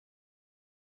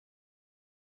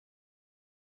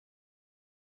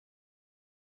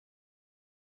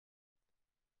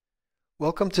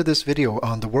Welcome to this video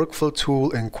on the workflow tool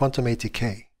in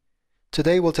QuantumATK.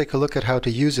 Today we'll take a look at how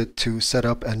to use it to set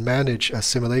up and manage a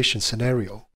simulation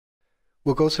scenario.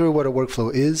 We'll go through what a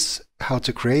workflow is, how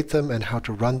to create them, and how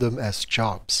to run them as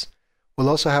jobs. We'll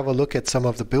also have a look at some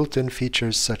of the built-in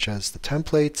features such as the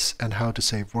templates and how to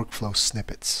save workflow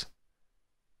snippets.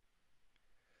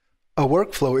 A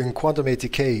workflow in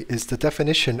QuantumATK is the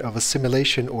definition of a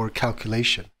simulation or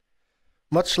calculation.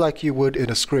 Much like you would in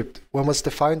a script, one must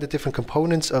define the different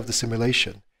components of the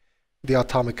simulation: the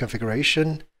atomic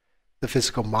configuration, the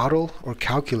physical model or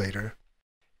calculator,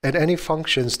 and any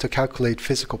functions to calculate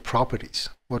physical properties,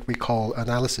 what we call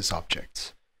analysis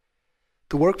objects.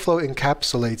 The workflow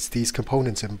encapsulates these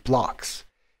components in blocks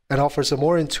and offers a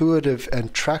more intuitive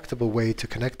and tractable way to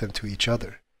connect them to each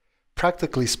other.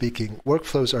 Practically speaking,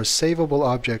 workflows are savable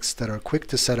objects that are quick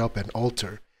to set up and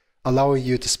alter, allowing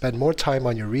you to spend more time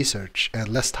on your research and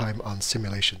less time on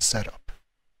simulation setup.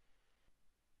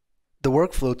 The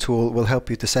workflow tool will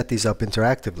help you to set these up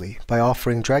interactively by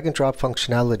offering drag-and-drop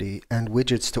functionality and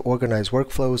widgets to organize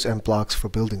workflows and blocks for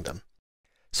building them.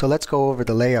 So let's go over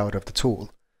the layout of the tool.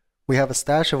 We have a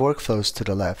stash of workflows to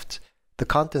the left, the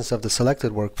contents of the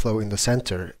selected workflow in the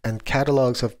center, and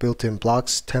catalogs of built-in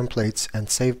blocks, templates, and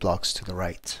save blocks to the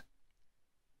right.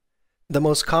 The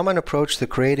most common approach to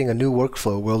creating a new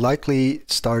workflow will likely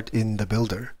start in the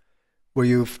builder, where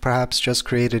you've perhaps just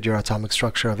created your atomic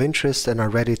structure of interest and are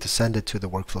ready to send it to the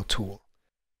workflow tool.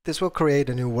 This will create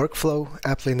a new workflow,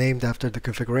 aptly named after the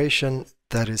configuration,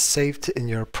 that is saved in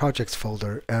your projects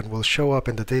folder and will show up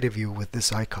in the data view with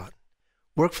this icon.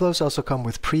 Workflows also come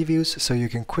with previews, so you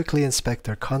can quickly inspect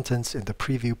their contents in the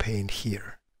preview pane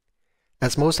here.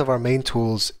 As most of our main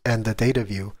tools and the data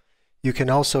view, you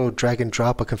can also drag and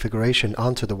drop a configuration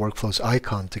onto the workflow's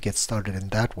icon to get started in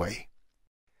that way.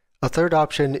 A third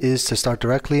option is to start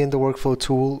directly in the workflow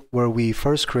tool, where we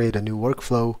first create a new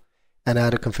workflow and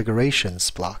add a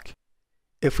configurations block.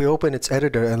 If we open its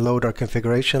editor and load our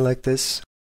configuration like this,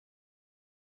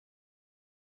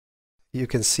 you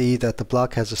can see that the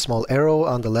block has a small arrow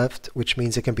on the left, which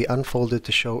means it can be unfolded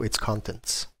to show its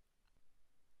contents.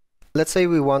 Let's say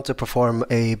we want to perform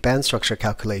a band structure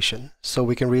calculation, so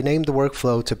we can rename the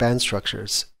workflow to band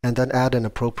structures and then add an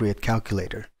appropriate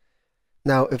calculator.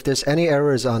 Now, if there's any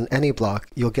errors on any block,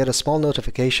 you'll get a small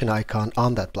notification icon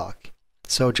on that block.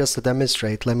 So just to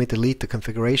demonstrate, let me delete the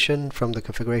configuration from the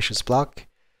configurations block,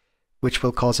 which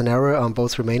will cause an error on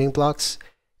both remaining blocks.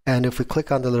 And if we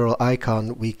click on the little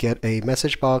icon, we get a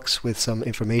message box with some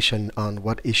information on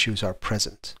what issues are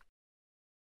present.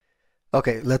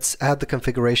 Okay, let's add the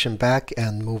configuration back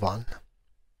and move on.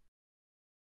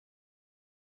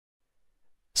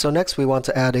 So next we want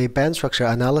to add a band structure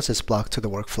analysis block to the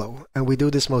workflow, and we do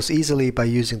this most easily by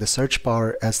using the search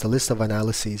bar, as the list of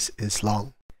analyses is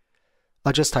long.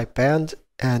 I'll just type band,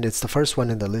 and it's the first one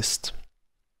in the list.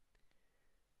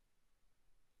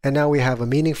 And now we have a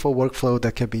meaningful workflow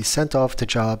that can be sent off to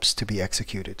jobs to be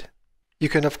executed. You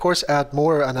can of course add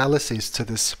more analyses to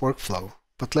this workflow,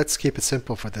 but let's keep it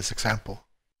simple for this example.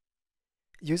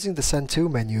 Using the Send To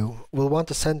menu, we'll want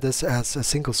to send this as a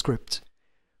single script.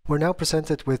 We're now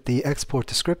presented with the Export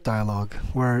to Script dialog,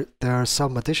 where there are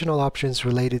some additional options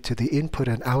related to the input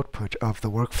and output of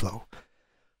the workflow.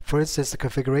 For instance, the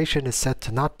configuration is set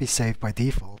to not be saved by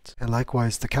default, and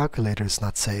likewise the calculator is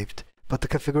not saved. But the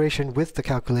configuration with the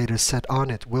calculator set on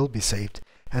it will be saved,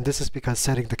 and this is because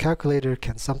setting the calculator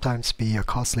can sometimes be a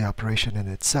costly operation in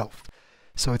itself,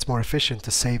 so it's more efficient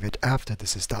to save it after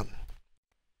this is done.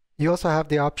 You also have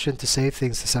the option to save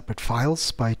things to separate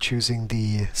files by choosing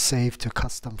the Save to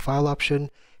Custom File option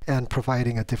and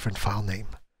providing a different file name.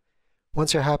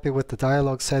 Once you're happy with the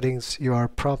dialog settings, you are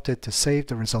prompted to save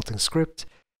the resulting script,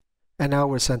 and now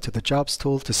we're sent to the Jobs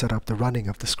tool to set up the running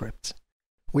of the script.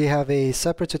 We have a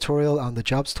separate tutorial on the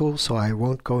Jobs tool, so I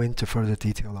won't go into further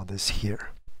detail on this here.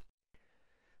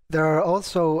 There are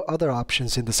also other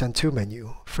options in the Send To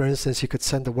menu. For instance, you could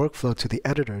send the workflow to the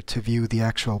editor to view the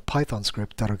actual Python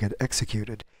script that will get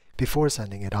executed before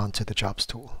sending it on to the Jobs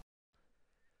tool.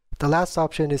 The last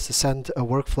option is to send a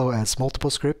workflow as multiple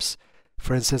scripts,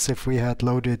 for instance if we had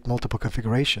loaded multiple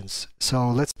configurations. So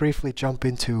let's briefly jump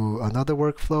into another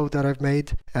workflow that I've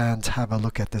made and have a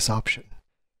look at this option.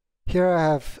 Here I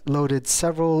have loaded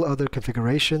several other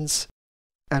configurations,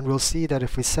 and we'll see that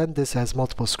if we send this as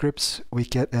multiple scripts, we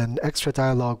get an extra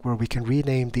dialog where we can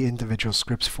rename the individual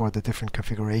scripts for the different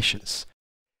configurations.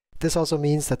 This also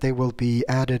means that they will be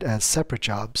added as separate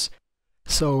jobs,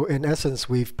 so in essence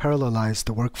we've parallelized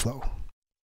the workflow.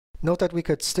 Note that we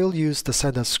could still use the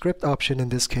Send As Script option in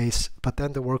this case, but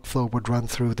then the workflow would run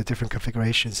through the different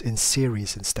configurations in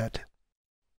series instead.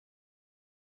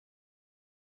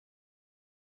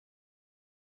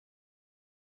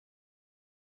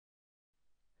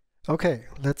 Okay,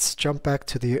 let's jump back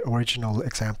to the original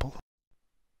example.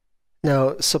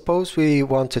 Now, suppose we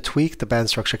want to tweak the band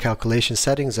structure calculation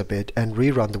settings a bit and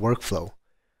rerun the workflow.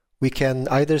 We can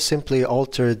either simply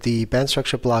alter the band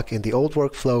structure block in the old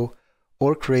workflow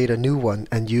or create a new one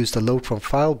and use the load from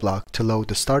file block to load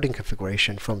the starting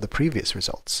configuration from the previous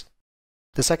results.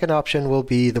 The second option will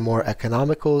be the more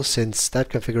economical since that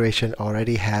configuration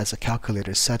already has a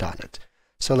calculator set on it.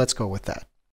 So let's go with that.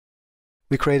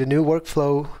 We create a new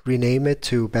workflow, rename it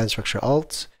to band structure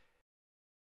alt,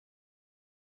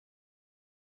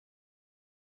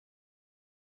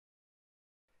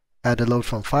 add a load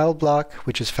from file block,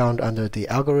 which is found under the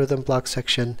algorithm block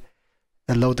section,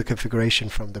 and load the configuration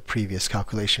from the previous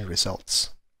calculation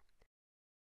results.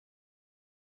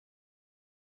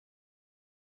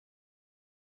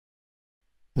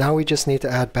 Now we just need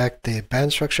to add back the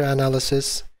band structure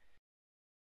analysis,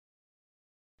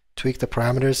 tweak the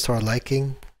parameters to our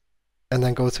liking, and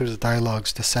then go through the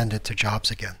dialogues to send it to jobs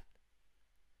again.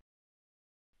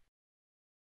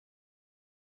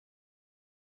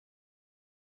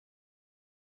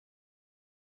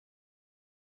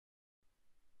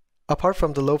 Apart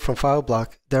from the load from file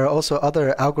block, there are also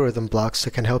other algorithm blocks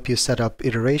that can help you set up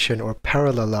iteration or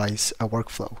parallelize a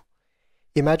workflow.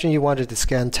 Imagine you wanted to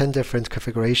scan 10 different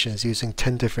configurations using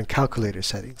 10 different calculator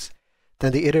settings.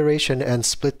 Then the iteration and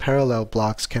split parallel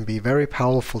blocks can be very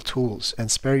powerful tools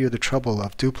and spare you the trouble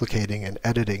of duplicating and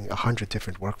editing 100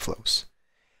 different workflows.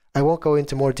 I won't go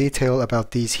into more detail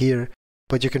about these here,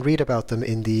 but you can read about them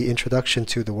in the Introduction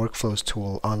to the Workflows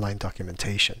tool online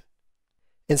documentation.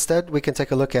 Instead, we can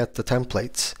take a look at the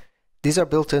templates. These are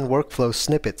built-in workflow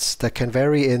snippets that can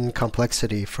vary in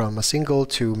complexity from a single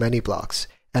to many blocks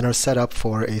and are set up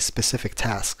for a specific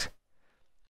task.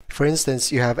 For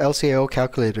instance, you have LCAO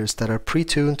calculators that are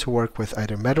pre-tuned to work with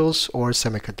either metals or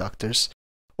semiconductors,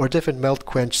 or different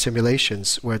melt-quench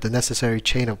simulations where the necessary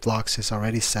chain of blocks is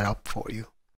already set up for you.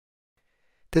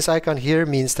 This icon here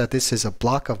means that this is a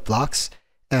block of blocks,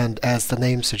 and as the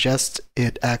name suggests,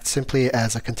 it acts simply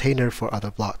as a container for other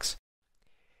blocks.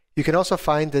 You can also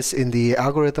find this in the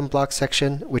algorithm block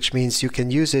section, which means you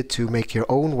can use it to make your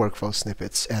own workflow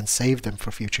snippets and save them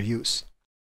for future use.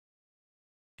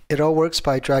 It all works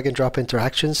by drag and drop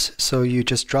interactions, so you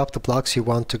just drop the blocks you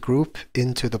want to group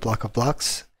into the block of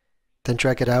blocks, then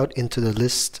drag it out into the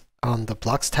list on the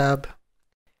Blocks tab.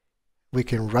 We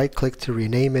can right-click to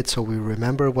rename it so we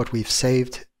remember what we've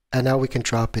saved, and now we can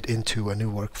drop it into a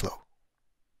new workflow.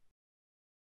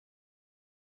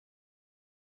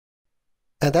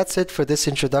 And that's it for this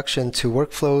introduction to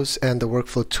workflows and the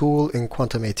workflow tool in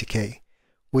QuantumATK.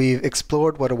 We've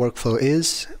explored what a workflow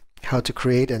is, how to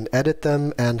create and edit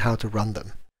them, and how to run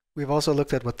them. We've also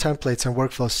looked at what templates and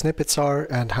workflow snippets are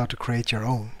and how to create your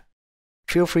own.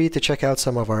 Feel free to check out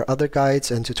some of our other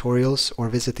guides and tutorials or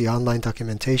visit the online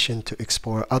documentation to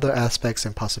explore other aspects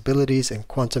and possibilities in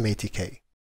QuantumATK.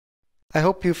 I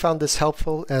hope you found this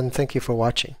helpful and thank you for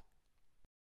watching.